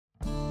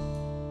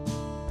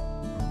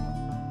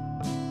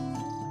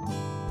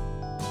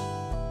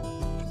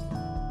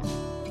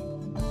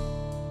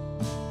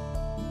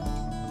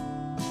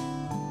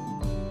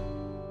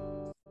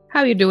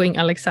How are you doing,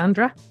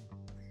 Alexandra?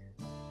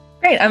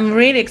 Great. I'm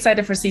really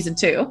excited for season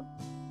 2.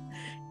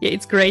 Yeah,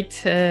 it's great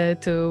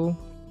to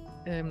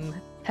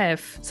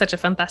have such a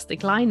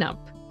fantastic lineup.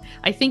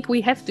 I think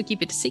we have to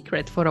keep it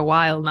secret for a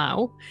while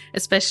now,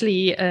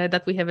 especially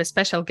that we have a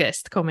special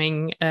guest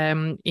coming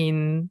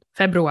in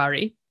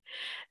February.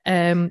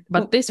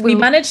 But we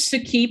managed to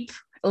keep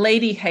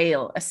Lady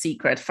Hale a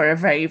secret for a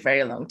very,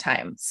 very long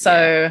time.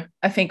 So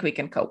I think we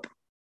can cope.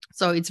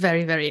 So it's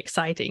very, very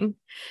exciting,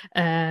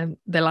 the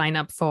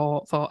lineup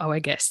for our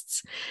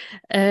guests.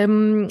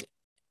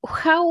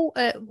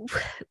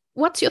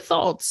 What's your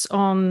thoughts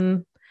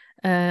on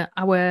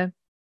our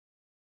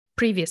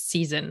previous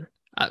season,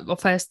 or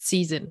first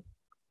season?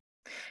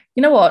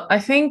 You know what? I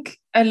think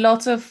a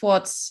lot of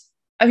first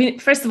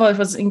of all, it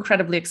was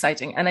incredibly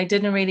exciting, and I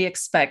didn't really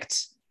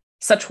expect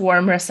such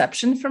warm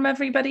reception from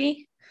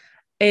everybody.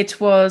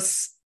 It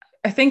was,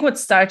 I think, what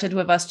started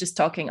with us just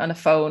talking on a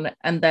phone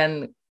and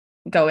then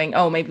going,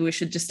 oh, maybe we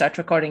should just start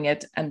recording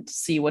it and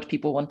see what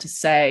people want to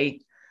say.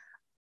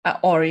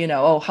 Or,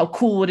 how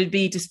cool would it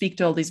be to speak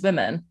to all these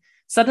women?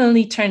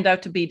 Suddenly turned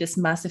out to be this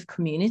massive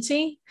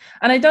community.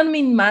 And I don't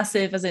mean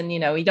massive as in,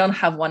 we don't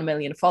have 1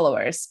 million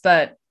followers,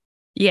 but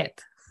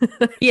yet.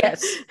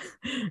 Yes.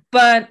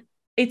 But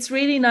it's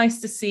really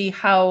nice to see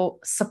how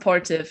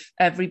supportive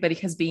everybody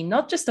has been,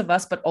 not just of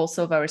us, but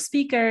also of our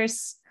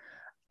speakers.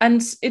 And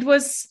it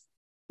was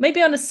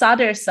maybe on the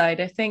sadder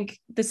side. I think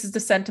this is the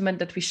sentiment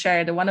that we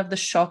shared. One of the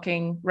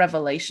shocking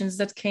revelations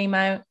that came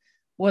out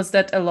was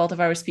that a lot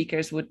of our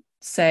speakers would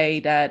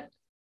say that,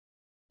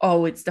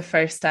 oh, it's the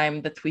first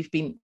time that we've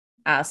been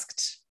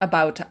asked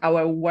about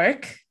our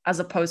work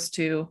as opposed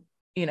to,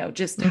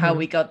 just how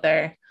we got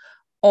there.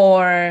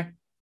 Or,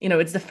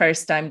 it's the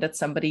first time that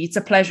it's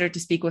a pleasure to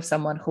speak with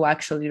someone who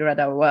actually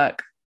read our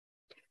work.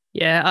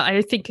 Yeah,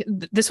 I think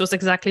this was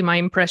exactly my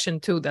impression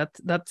too,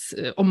 that's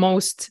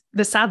almost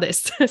the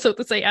saddest, so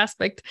to say,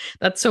 aspect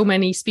that so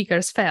many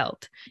speakers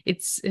felt.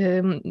 It's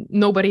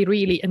nobody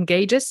really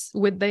engages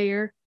with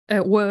their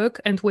work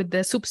and with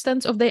the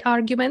substance of their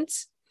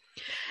arguments.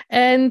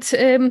 And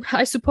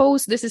I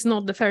suppose this is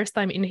not the first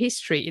time in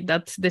history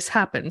that this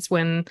happens,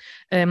 when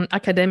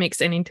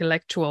academics and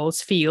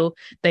intellectuals feel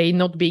they're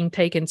not being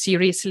taken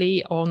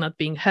seriously or not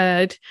being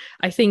heard.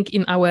 I think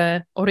in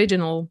our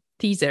original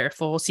teaser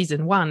for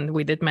season 1,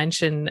 we did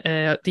mention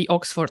the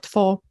Oxford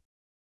Four,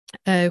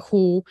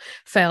 who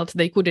felt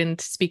they couldn't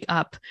speak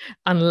up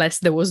unless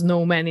there was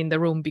no man in the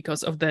room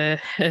because of the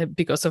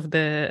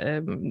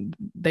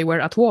they were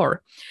at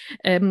war.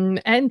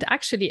 And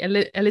actually,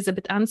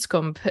 Elizabeth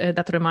Anscombe,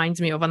 that reminds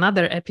me of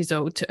another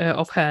episode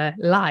of her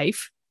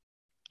life,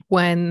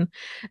 when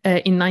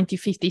in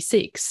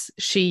 1956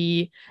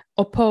 she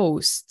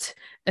opposed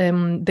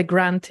the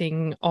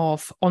granting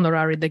of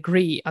honorary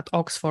degree at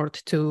Oxford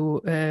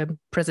to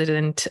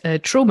President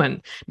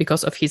Truman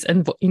because of his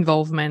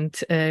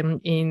involvement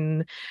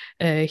in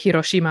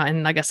Hiroshima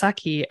and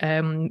Nagasaki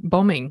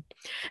bombing.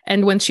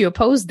 And when she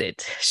opposed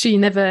it, she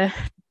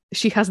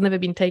has never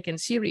been taken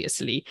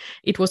seriously.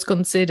 It was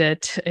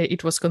considered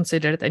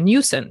a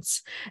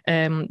nuisance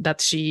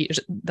that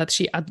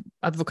she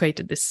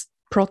advocated this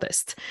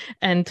protest,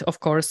 and of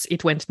course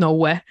it went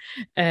nowhere,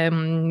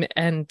 and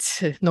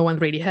no one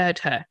really heard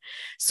her.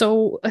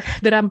 So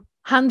there are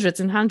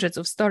hundreds and hundreds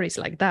of stories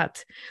like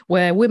that,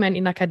 where women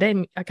in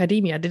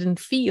academia didn't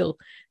feel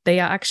they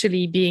are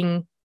actually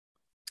being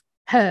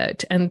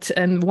heard,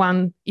 and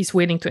one is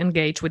willing to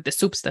engage with the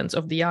substance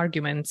of the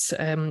arguments,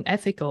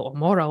 ethical or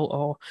moral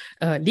or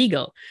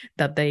legal,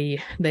 that they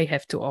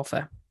have to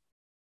offer.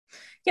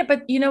 Yeah,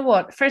 but you know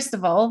what? First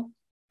of all,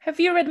 have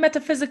you read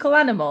Metaphysical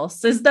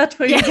Animals? Is that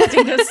where you're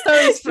getting those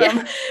stories from?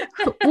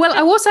 Yeah. Well,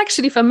 I was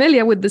actually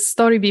familiar with this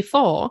story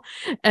before,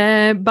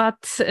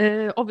 but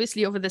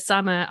obviously over the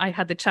summer I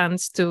had the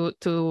chance to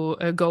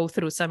go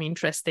through some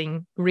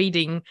interesting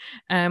reading,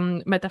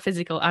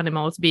 Metaphysical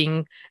Animals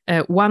being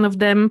one of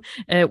them,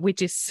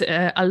 which is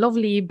a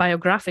lovely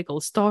biographical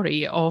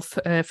story of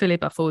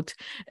Philippa Foot,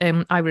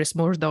 Iris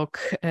Murdoch,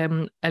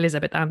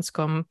 Elizabeth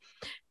Anscombe,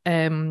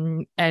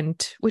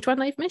 and which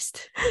one I've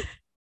missed?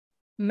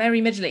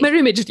 Mary Midgley.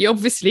 Mary Midgley,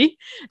 obviously.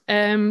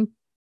 Which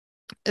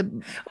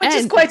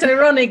is quite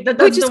ironic that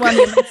that's the one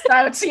you missed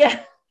out. Yeah.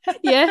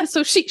 Yeah,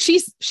 so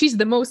she's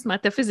the most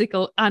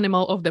metaphysical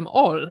animal of them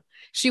all.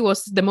 She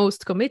was the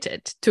most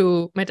committed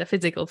to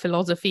metaphysical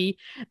philosophy,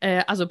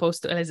 as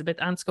opposed to Elizabeth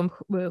Anscombe,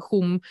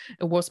 whom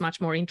was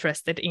much more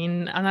interested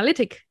in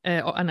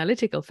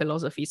analytical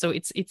philosophy. So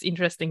it's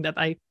interesting that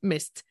I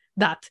missed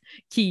that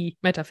key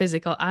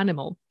metaphysical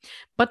animal.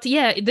 But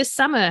yeah, this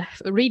summer,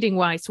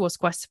 reading-wise, was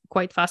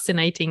quite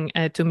fascinating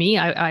to me.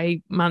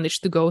 I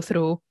managed to go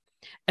through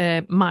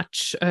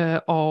much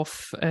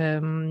of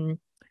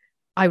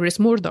Iris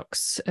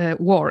Murdoch's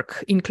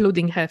work,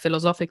 including her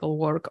philosophical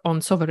work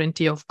on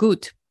sovereignty of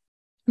good.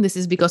 This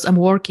is because I'm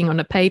working on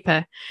a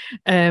paper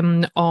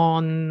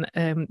on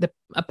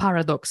a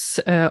paradox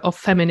of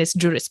feminist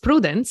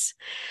jurisprudence,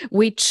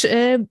 which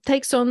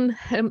takes on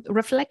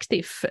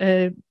reflective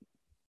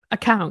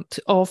account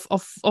of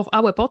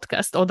our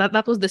podcast, or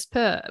that was the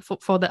spur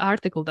for the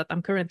article that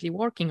I'm currently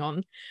working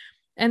on.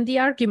 And the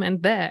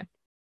argument there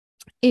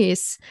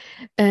is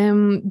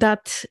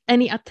that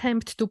any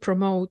attempt to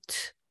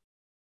promote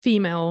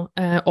female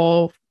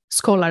or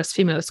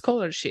female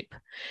scholarship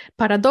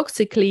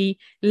paradoxically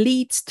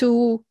leads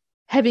to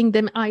having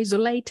them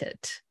isolated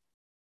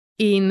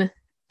in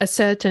a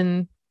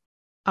certain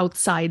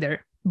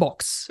outsider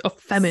box of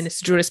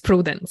feminist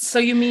jurisprudence. So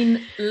you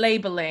mean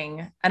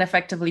labeling and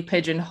effectively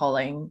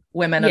pigeonholing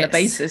women on the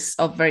basis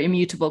of very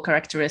immutable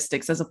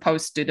characteristics, as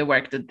opposed to the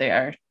work that they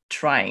are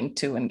trying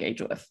to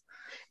engage with?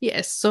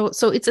 Yes, so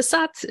it's a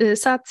sad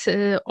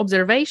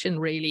observation,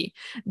 really,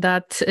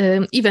 that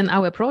even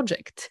our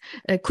project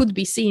could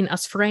be seen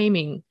as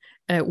framing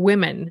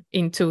women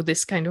into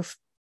this kind of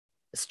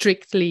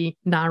strictly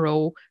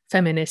narrow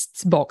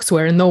feminist box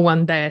where no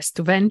one dares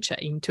to venture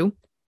into.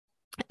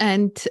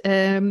 And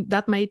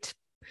that made,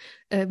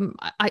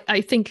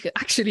 I think,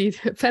 actually,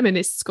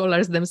 feminist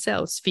scholars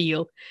themselves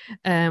feel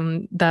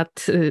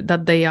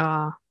that they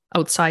are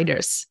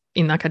outsiders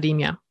in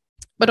academia.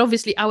 But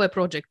obviously, our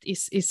project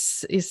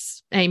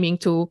is aiming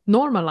to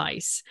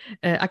normalize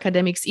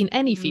academics in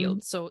any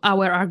field. So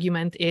our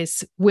argument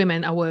is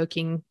women are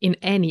working in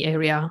any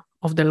area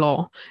of the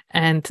law,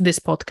 and this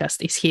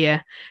podcast is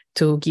here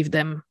to give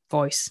them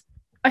voice.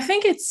 I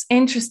think it's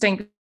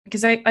interesting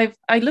because I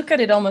look at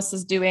it almost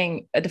as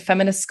doing the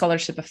feminist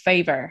scholarship a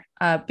favor,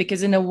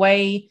 because in a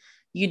way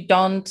you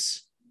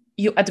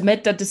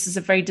admit that this is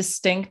a very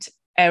distinct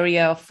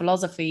area of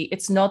philosophy.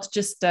 It's not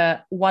just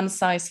a one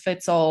size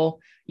fits all.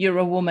 You're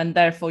a woman,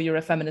 therefore you're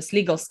a feminist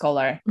legal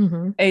scholar.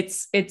 Mm-hmm.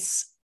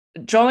 It's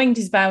drawing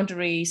these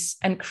boundaries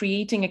and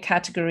creating a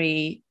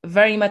category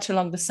very much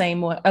along the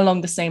same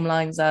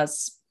lines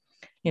as,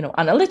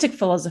 analytic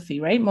philosophy,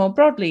 right? More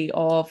broadly,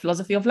 or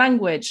philosophy of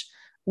language.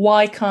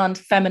 Why can't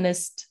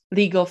feminist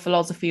legal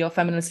philosophy or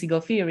feminist legal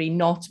theory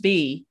not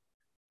be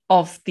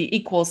of the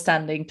equal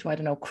standing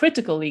to,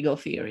 critical legal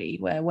theory,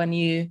 where when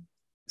you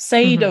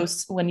say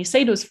those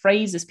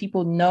phrases,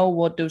 people know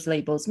what those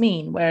labels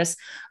mean. Whereas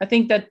I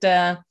think that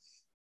there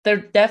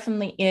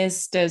definitely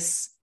is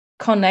this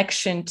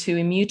connection to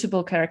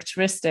immutable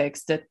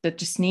characteristics that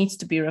just needs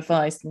to be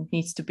revised and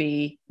needs to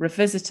be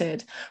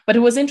revisited. But it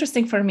was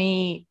interesting for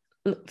me,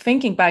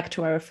 thinking back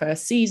to our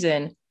first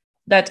season,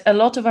 that a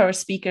lot of our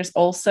speakers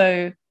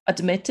also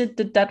admitted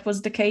that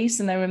was the case.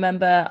 And I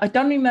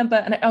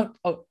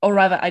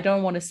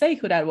don't want to say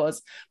who that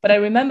was, but I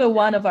remember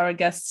one of our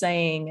guests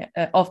saying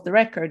off the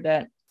record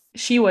that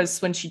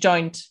when she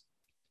joined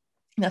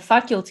the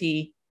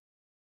faculty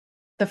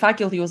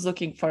was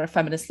looking for a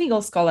feminist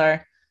legal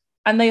scholar,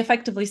 and they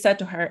effectively said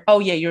to her, "Oh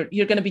yeah,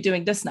 you're going to be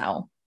doing this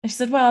now." And she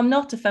said, "Well, I'm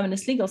not a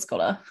feminist legal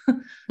scholar."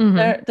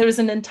 Mm-hmm. There is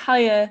an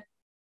entire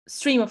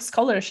stream of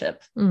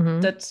scholarship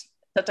that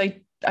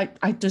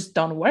I just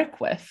don't work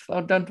with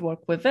or don't work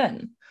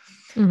within.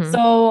 Mm-hmm.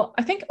 So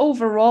I think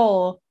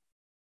overall,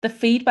 the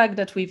feedback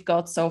that we've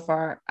got so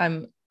far,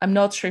 I'm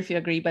not sure if you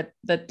agree, but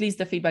at least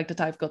the feedback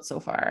that I've got so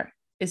far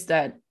is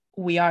that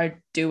we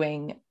are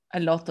doing a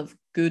lot of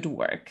good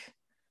work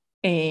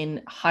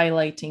in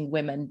highlighting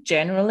women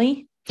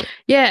generally.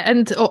 Yeah,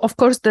 and of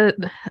course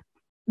the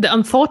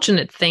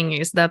unfortunate thing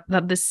is that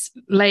this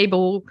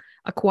label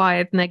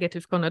acquired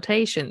negative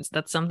connotations,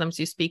 that sometimes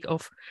you speak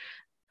of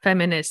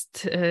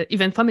feminist,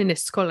 even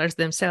feminist scholars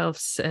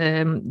themselves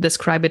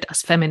describe it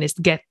as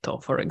feminist ghetto,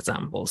 for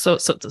example. So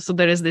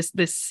there is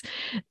this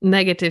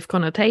negative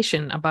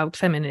connotation about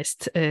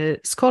feminist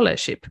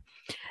scholarship.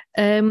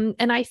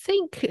 And I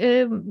think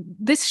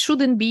this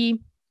shouldn't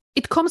be,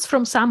 it comes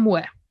from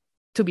somewhere,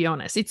 to be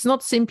honest. It's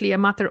not simply a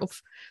matter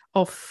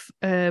of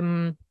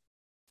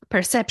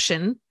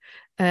perception,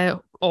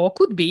 or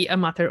could be a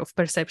matter of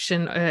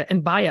perception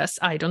and bias.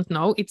 I don't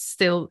know. It's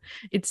still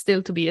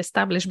to be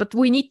established. But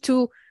we need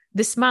to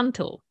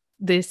dismantle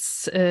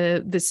this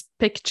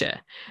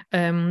picture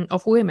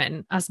of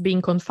women as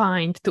being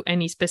confined to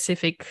any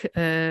specific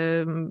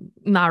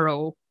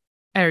narrow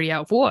area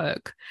of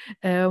work,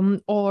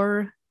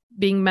 or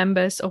being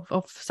members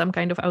of some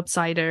kind of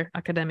outsider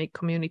academic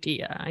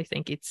community. I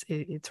think it's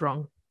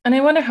wrong. And I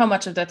wonder how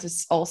much of that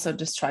is also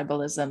just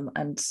tribalism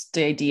and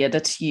the idea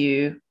that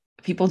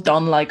people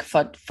don't like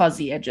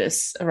fuzzy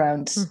edges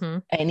around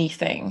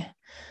anything.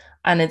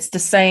 And it's the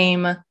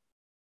same,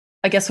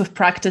 I guess, with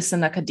practice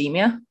in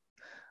academia,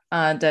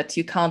 that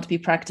you can't be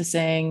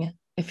practicing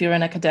if you're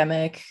an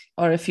academic,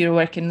 or if you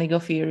work in legal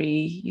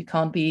theory, you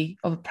can't be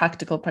of a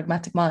practical,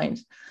 pragmatic mind.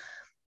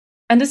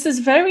 And this is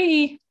a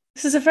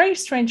very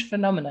strange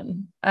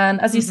phenomenon. And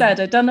as you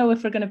said, I don't know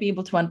if we're going to be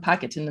able to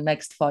unpack it in the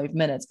next 5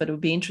 minutes, but it would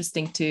be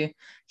interesting to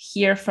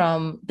hear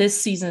from this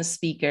season's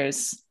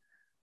speakers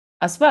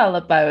as well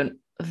about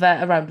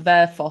around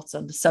their thoughts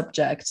on the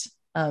subject.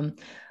 And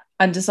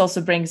this also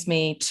brings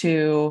me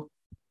to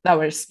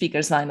our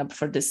speakers lineup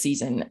for this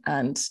season,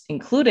 and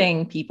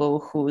including people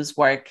whose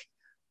work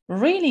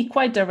really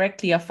quite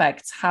directly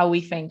affects how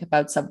we think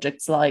about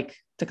subjects like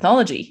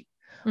technology,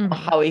 or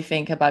how we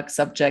think about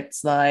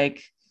subjects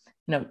like,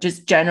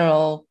 just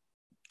general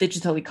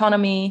digital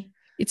economy.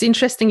 It's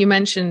interesting you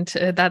mentioned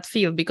that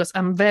field, because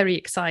I'm very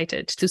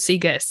excited to see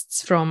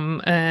guests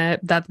from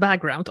that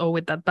background or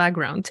with that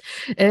background.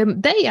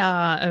 They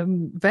are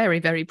very,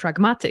 very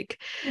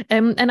pragmatic.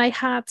 And I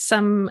had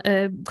some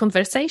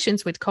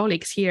conversations with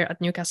colleagues here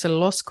at Newcastle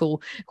Law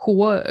School who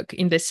work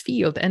in this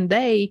field, and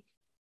they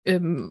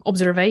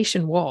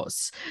observation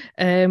was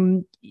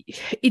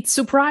it's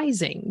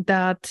surprising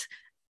that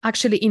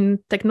actually in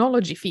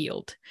technology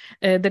field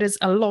there is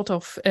a lot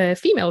of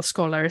female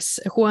scholars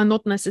who are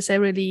not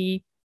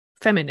necessarily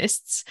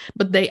feminists,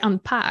 but they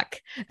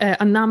unpack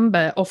a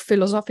number of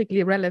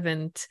philosophically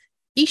relevant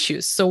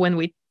issues. So when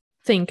we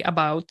think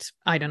about,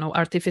 I don't know,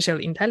 artificial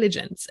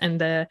intelligence and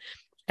the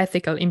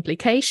ethical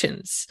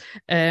implications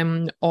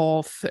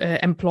of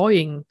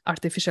employing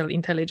artificial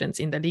intelligence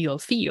in the legal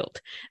field,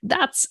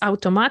 that's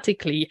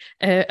automatically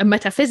a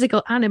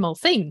metaphysical animal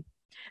thing.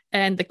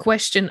 And the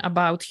question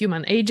about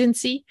human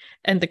agency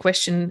and the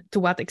question to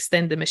what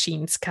extent the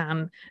machines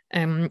can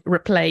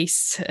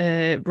replace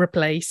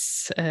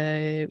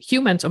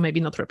humans, or maybe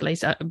not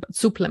replace, but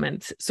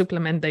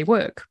supplement their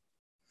work.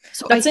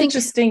 So that's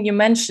interesting you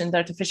mentioned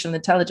artificial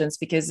intelligence,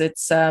 because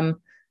it's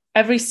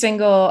every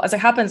single, as it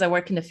happens, I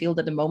work in the field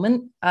at the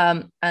moment,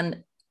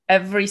 and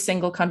every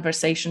single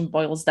conversation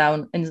boils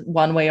down in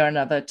one way or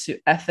another to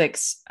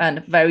ethics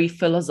and very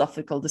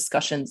philosophical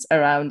discussions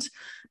around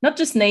not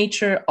just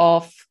nature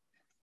of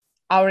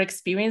our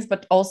experience,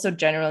 but also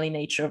generally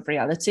nature of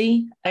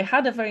reality. I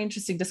had a very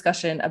interesting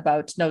discussion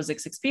about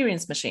Nozick's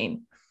experience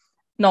machine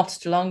not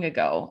too long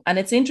ago. And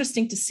it's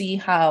interesting to see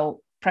how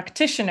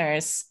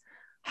practitioners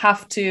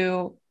have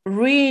to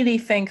really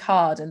think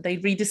hard, and they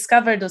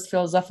rediscover those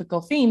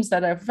philosophical themes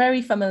that are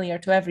very familiar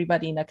to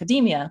everybody in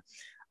academia,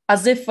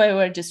 as if they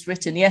were just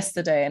written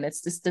yesterday and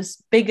it's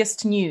this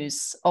biggest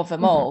news of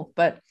them all.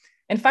 But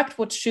in fact,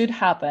 what should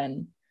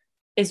happen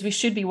is we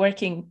should be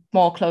working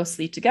more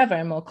closely together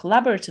and more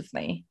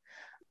collaboratively.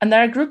 And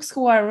there are groups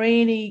who are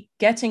really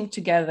getting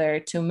together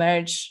to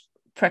merge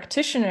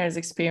practitioners'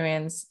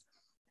 experience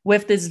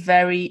with this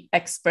very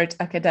expert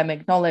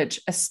academic knowledge,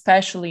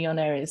 especially on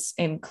areas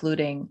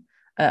including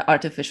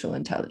artificial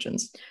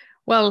intelligence.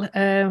 Well,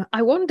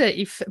 I wonder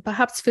if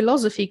perhaps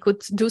philosophy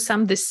could do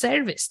some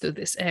disservice to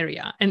this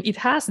area. And it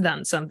has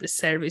done some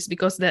disservice,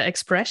 because the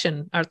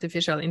expression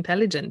artificial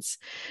intelligence,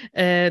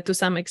 to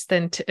some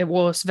extent,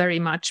 was very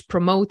much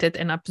promoted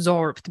and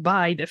absorbed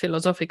by the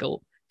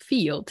philosophical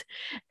field.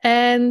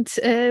 And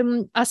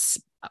as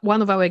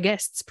one of our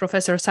guests,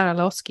 Professor Sarah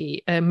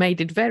Loski, made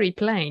it very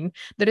plain,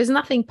 there is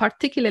nothing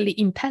particularly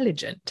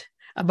intelligent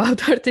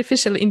about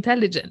artificial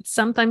intelligence.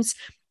 Sometimes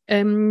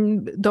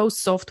those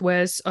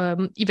softwares,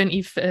 even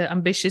if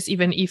ambitious,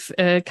 even if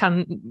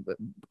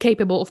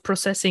capable of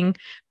processing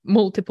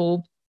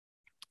multiple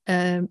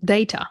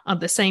data at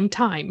the same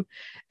time,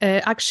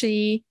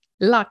 actually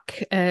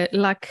lack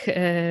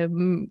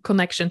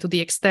connection to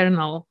the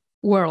external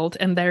world,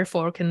 and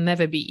therefore can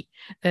never be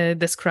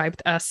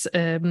described as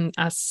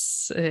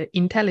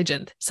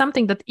intelligent.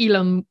 Something that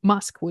Elon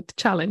Musk would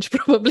challenge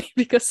probably,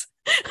 because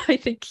I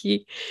think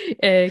he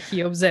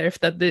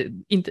observed that the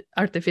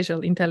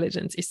artificial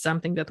intelligence is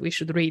something that we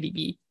should really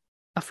be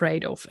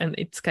afraid of, and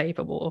it's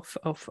capable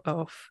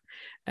of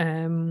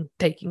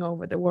taking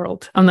over the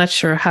world. I'm not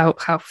sure how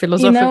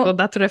philosophical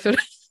that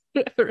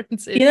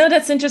reference is.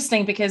 That's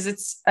interesting, because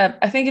it's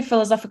I think a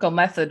philosophical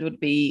method would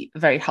be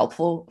very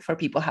helpful for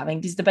people having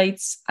these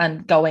debates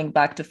and going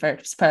back to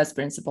first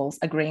principles,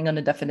 agreeing on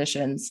the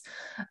definitions,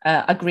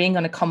 agreeing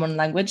on a common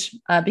language,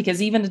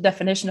 because even the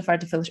definition of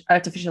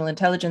artificial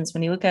intelligence,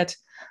 when you look at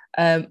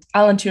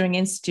Alan Turing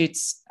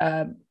Institute's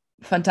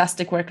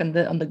fantastic work on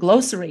the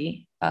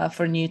glossary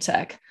for new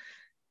tech,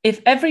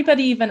 if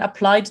everybody even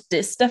applied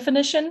this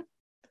definition,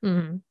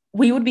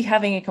 we would be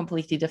having a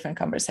completely different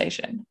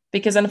conversation.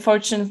 Because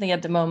unfortunately,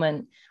 at the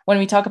moment, when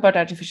we talk about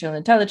artificial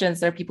intelligence,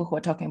 there are people who are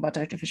talking about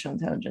artificial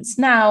intelligence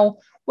now,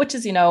 which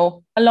is, a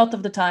lot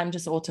of the time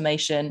just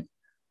automation,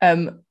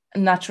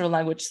 natural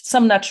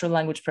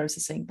language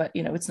processing, but,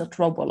 it's not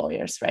robo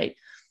lawyers, right?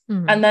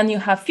 And then you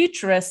have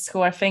futurists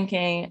who are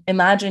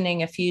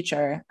imagining a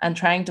future and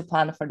trying to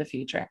plan for the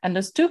future. And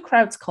those two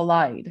crowds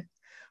collide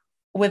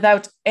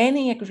without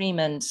any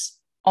agreement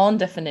on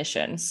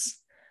definitions.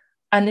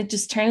 And it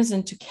just turns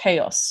into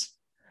chaos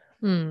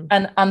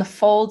and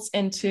unfolds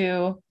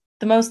into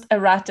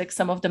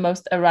some of the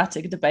most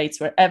erratic debates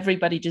where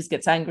everybody just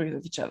gets angry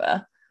with each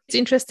other. It's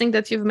interesting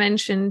that you've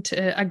mentioned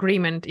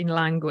agreement in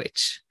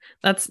language.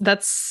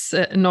 That's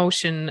a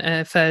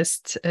notion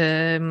first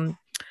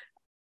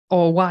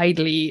or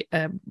widely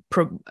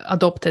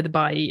adopted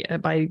by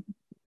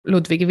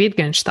Ludwig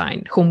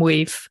Wittgenstein, whom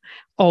we've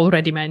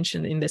already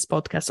mentioned in this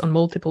podcast on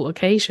multiple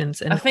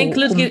occasions. And I think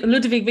Ludwig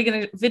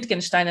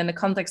Wittgenstein, in the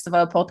context of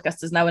our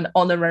podcast, is now an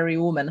honorary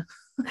woman.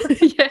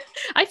 Yeah,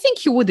 I think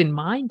he wouldn't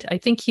mind. I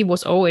think he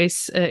was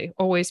always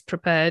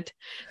prepared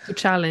to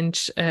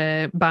challenge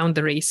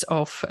boundaries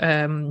of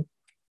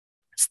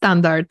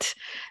standard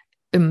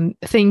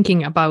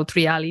thinking about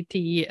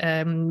reality,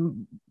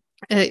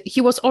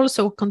 he was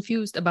also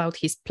confused about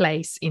his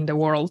place in the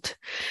world.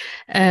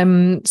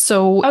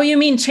 Oh, you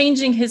mean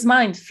changing his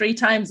mind 3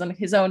 times on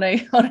his own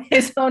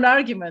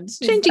argument?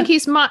 Changing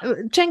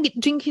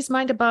his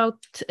mind about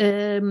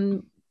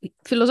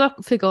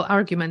philosophical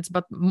arguments,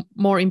 but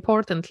more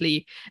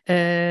importantly,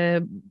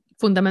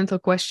 fundamental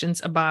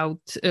questions about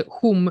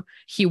whom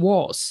he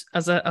was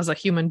as a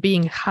human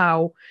being,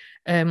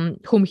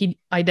 whom he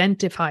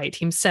identified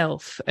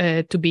himself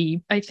to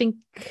be. I think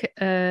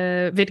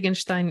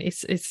Wittgenstein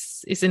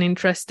is an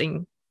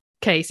interesting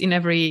case in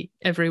every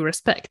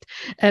respect.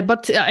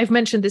 But I've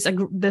mentioned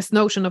this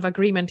notion of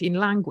agreement in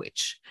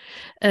language.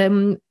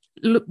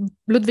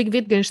 Ludwig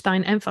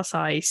Wittgenstein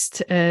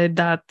emphasized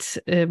that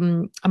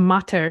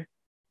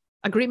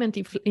agreement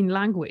in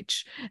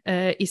language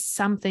is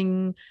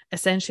something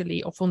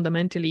essentially or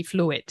fundamentally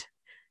fluid,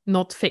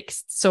 not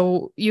fixed.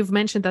 So you've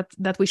mentioned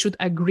that we should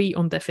agree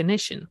on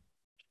definition,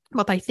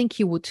 but I think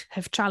he would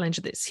have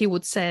challenged this. He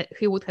would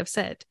have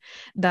said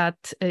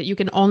that you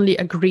can only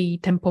agree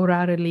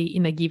temporarily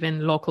in a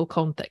given local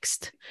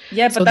context.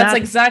 Yeah,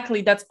 but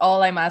so that's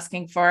all I'm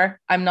asking for.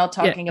 I'm not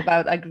talking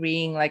about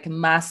agreeing like a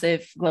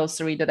massive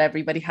glossary that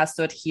everybody has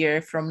to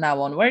adhere from now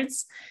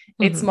onwards.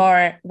 Mm-hmm. It's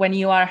more when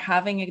you are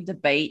having a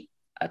debate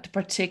at a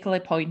particular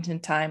point in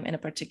time in a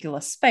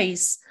particular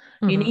space,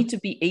 mm-hmm. you need to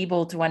be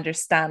able to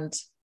understand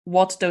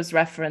what those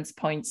reference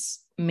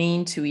points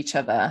mean to each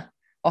other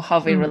or how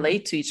they mm-hmm.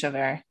 relate to each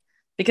other,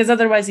 because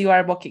otherwise you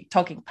are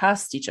talking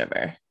past each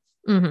other.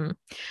 Mm-hmm.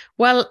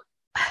 Well,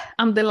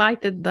 I'm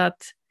delighted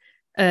that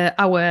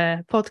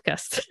our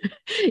podcast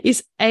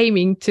is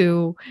aiming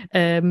to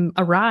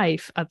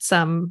arrive at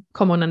some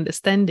common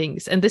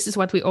understandings. And this is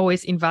what we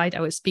always invite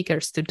our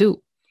speakers to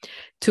do,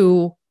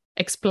 to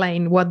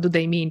explain what do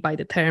they mean by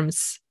the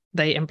terms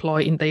they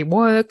employ in their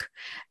work,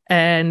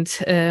 and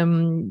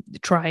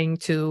trying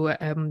to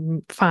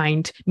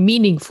find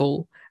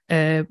meaningful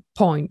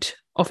point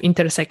of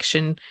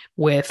intersection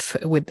with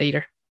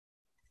their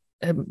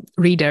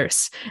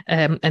readers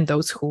and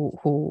those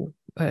who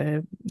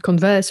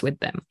converse with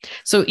them.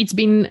 So it's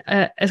been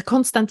a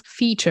constant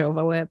feature of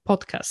our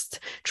podcast,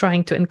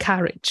 trying to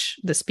encourage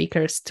the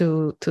speakers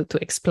to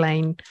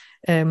explain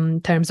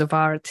terms of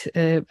art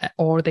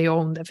or their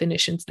own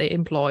definitions they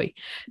employ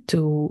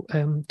to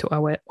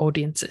our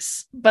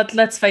audiences. But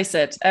let's face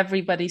it,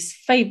 everybody's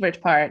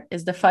favorite part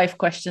is the 5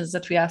 questions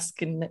that we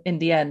ask in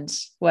the end,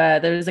 where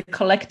there is a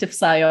collective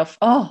sigh of,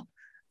 oh,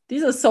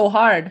 these are so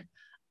hard.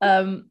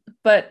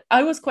 But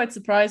I was quite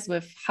surprised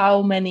with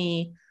how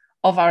many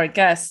of our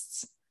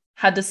guests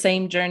had the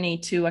same journey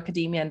to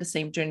academia and the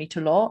same journey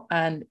to law,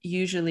 and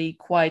usually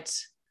quite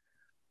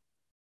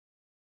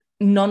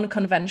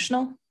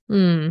non-conventional.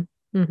 Mm-hmm.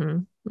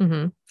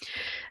 Mm-hmm.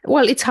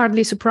 Well, it's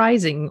hardly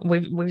surprising.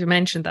 We've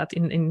mentioned that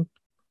in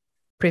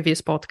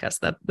previous podcasts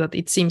that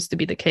it seems to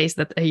be the case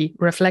that a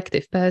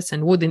reflective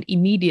person wouldn't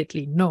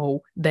immediately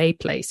know their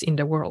place in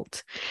the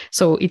world.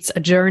 So it's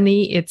a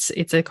journey.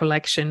 It's a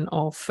collection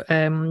of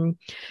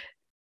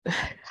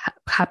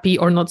happy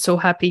or not so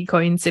happy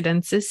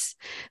coincidences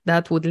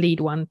that would lead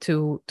one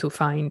to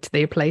find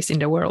their place in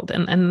the world.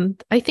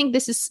 And I think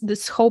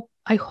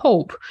I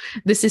hope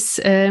this is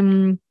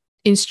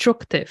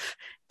instructive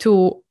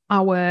to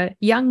our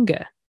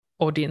younger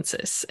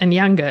audiences and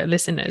younger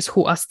listeners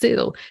who are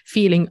still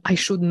feeling, I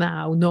should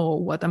now know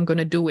what I'm going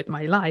to do with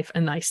my life,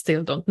 and I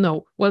still don't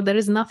know. Well, there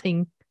is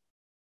nothing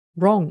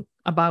wrong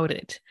about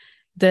it.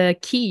 The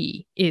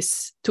key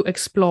is to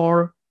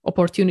explore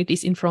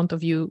opportunities in front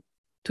of you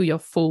to your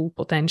full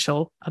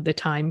potential at the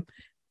time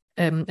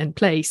and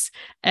place,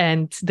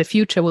 and the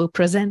future will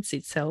present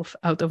itself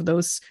out of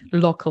those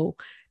local,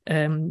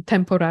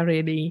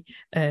 temporarily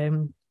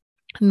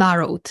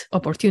narrowed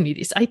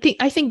opportunities. I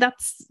think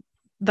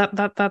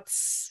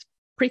that's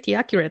pretty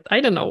accurate.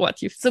 I don't know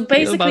what you. So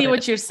basically,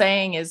 what you're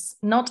saying is,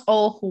 not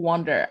all who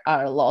wander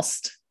are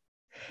lost.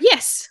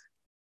 Yes.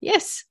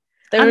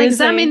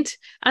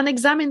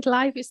 Unexamined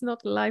life is not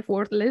a life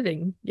worth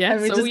living. Yeah,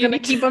 and we're just going to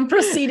keep on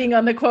proceeding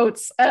on the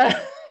quotes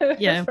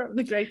from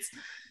the greats.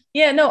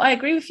 Yeah, no, I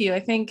agree with you.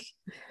 I think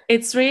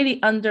it's really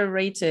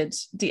underrated,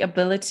 the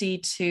ability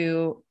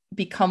to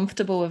be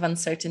comfortable with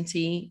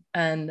uncertainty,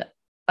 and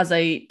as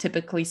I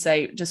typically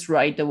say, just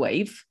ride the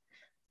wave.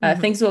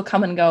 Things will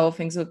come and go.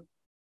 Things will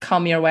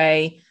come your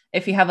way.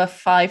 If you have a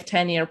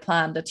 5-10 year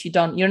plan that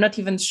you're not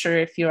even sure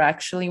if you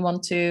actually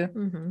want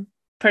to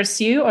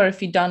pursue, or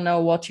if you don't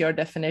know what your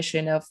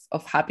definition of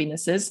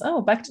happiness is.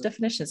 Oh, back to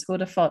definitions. Who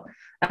would have thought?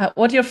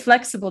 What your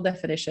flexible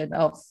definition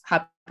of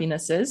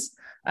happiness is.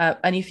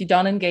 And if you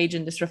don't engage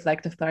in this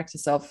reflective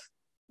practice of,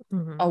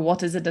 oh,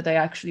 what is it that I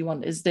actually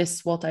want? Is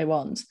this what I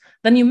want?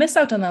 Then you miss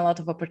out on a lot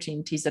of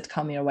opportunities that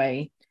come your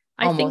way.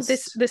 I think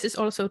this is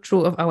also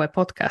true of our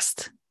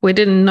podcast. We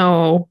didn't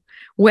know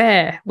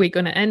where we're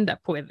going to end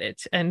up with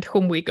it and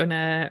whom we're going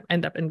to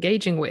end up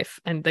engaging with,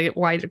 and the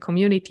wider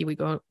community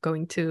we're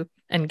going to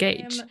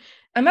engage.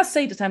 I must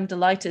say that I'm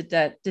delighted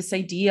that this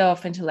idea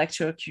of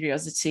intellectual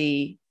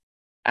curiosity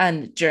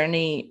and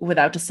journey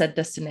without a set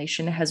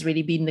destination has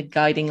really been the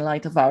guiding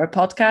light of our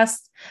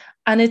podcast.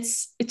 And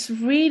it's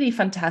really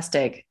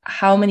fantastic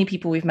how many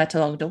people we've met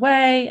along the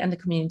way and the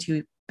community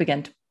we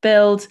began to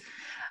build.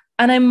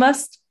 And I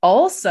must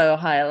also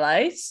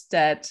highlight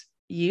that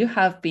you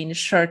have been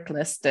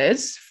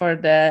shortlisted for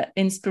the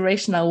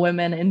Inspirational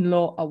Women in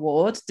Law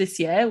Award this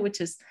year,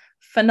 which is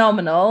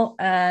phenomenal.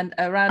 And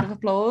a round of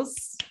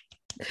applause.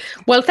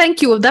 Well,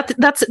 thank you.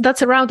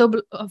 That's a round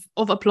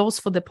of applause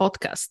for the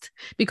podcast,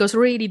 because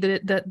really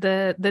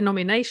the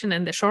nomination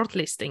and the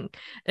shortlisting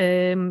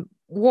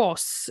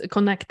was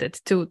connected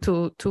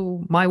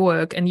to my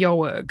work and your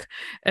work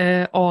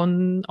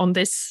on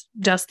this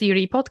Just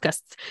Theory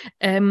podcast,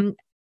 and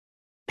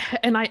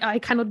I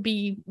cannot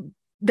be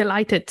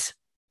delighted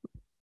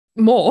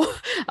more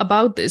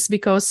about this,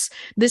 because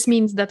this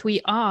means that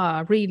we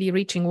are really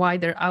reaching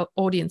wider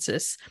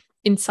audiences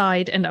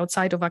inside and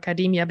outside of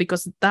academia,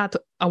 because that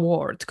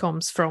award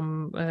comes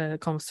from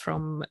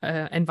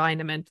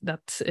environment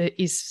that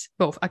is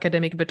both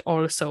academic but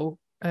also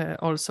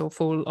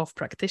full of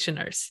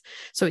practitioners.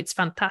 So it's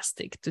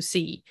fantastic to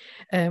see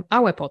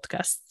our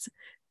podcasts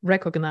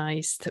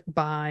recognized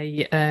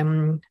by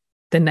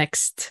the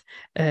next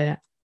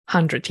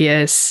 100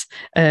 years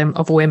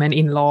of Women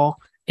in Law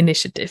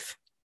initiative.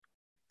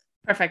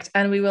 Perfect.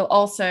 And we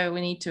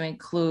need to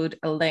include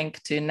a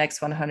link to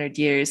Next 100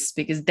 Years,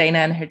 because Dana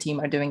and her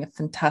team are doing a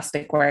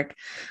fantastic work.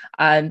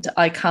 And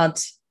I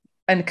can't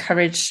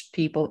encourage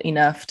people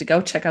enough to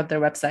go check out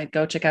their website,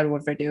 go check out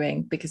what they're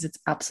doing, because it's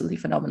absolutely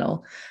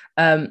phenomenal.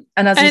 And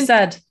you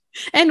said...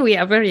 And we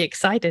are very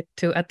excited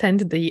to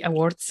attend the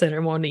awards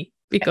ceremony,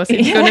 because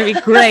it's going to be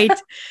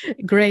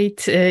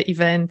great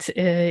event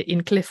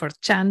in Clifford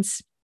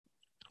Chance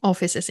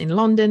offices in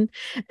London.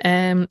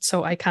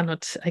 So I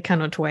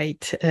cannot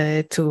wait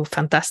to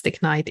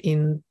fantastic night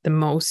in the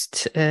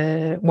most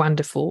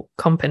wonderful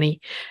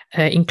company,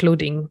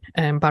 including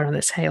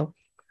Baroness Hale.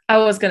 I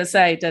was going to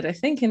say that I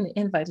think in the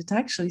invite it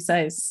actually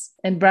says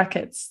in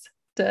brackets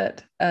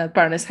that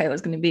Baroness Hale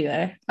is going to be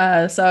there.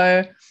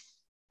 So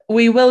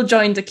we will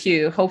join the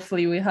queue.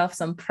 Hopefully we have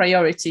some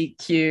priority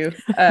queue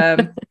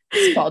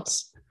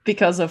spots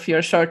because of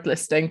your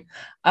shortlisting.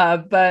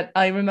 But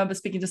I remember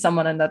speaking to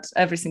someone, and that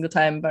every single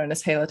time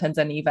Baroness Hale attends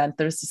any event,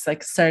 there's this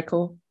like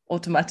circle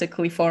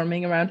automatically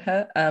forming around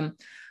her. And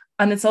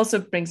it also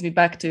brings me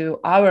back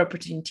to our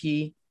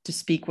opportunity to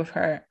speak with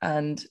her,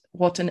 and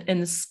what an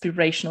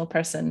inspirational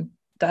person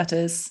that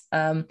is.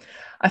 I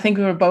think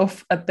we were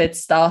both a bit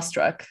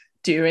starstruck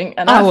during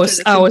and I was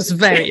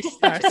very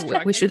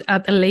starstruck. We should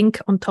add a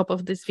link on top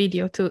of this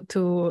video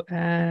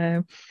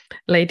to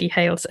Lady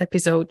Hale's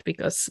episode,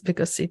 because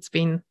it's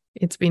been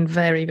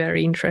very,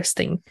 very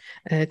interesting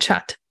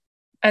chat.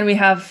 And we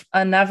have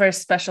another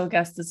special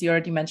guest, as you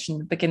already mentioned in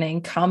the beginning,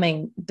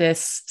 coming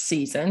this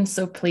season.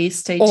 So please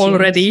stay tuned.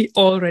 Already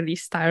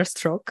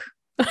starstruck.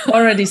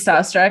 Already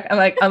starstruck.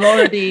 I'm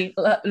already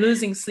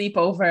losing sleep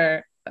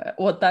over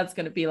what that's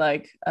going to be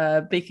like,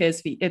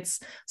 because it's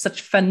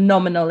such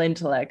phenomenal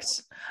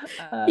intellect.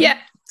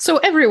 So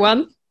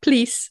everyone,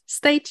 please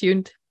stay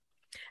tuned,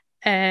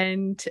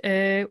 and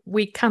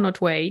we cannot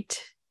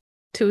wait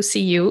to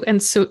see you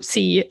and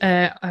see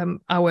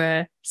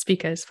our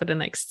speakers for the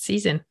next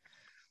season,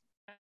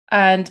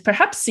 and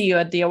perhaps see you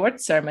at the award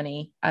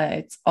ceremony.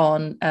 It's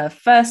on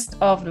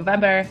 1st of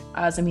November,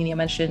 as Amelia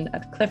mentioned,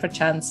 at Clifford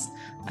Chance.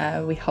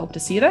 We hope to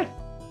see you there.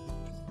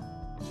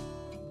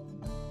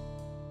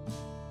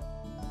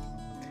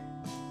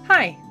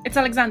 Hi, it's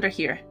Alexandra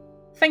here.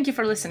 Thank you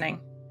for listening.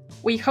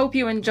 We hope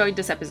you enjoyed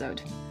this episode.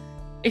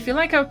 If you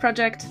like our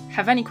project,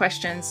 have any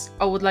questions,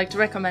 or would like to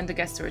recommend a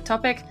guest or a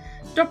topic,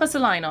 drop us a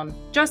line on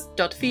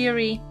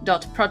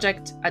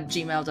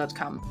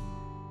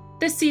just.theory.project@gmail.com.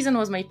 This season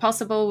was made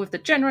possible with the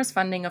generous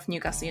funding of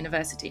Newcastle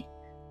University.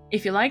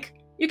 If you like,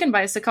 you can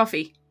buy us a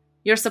coffee.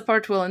 Your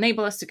support will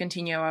enable us to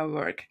continue our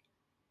work.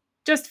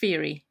 Just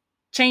Theory,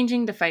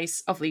 changing the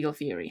face of legal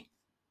theory.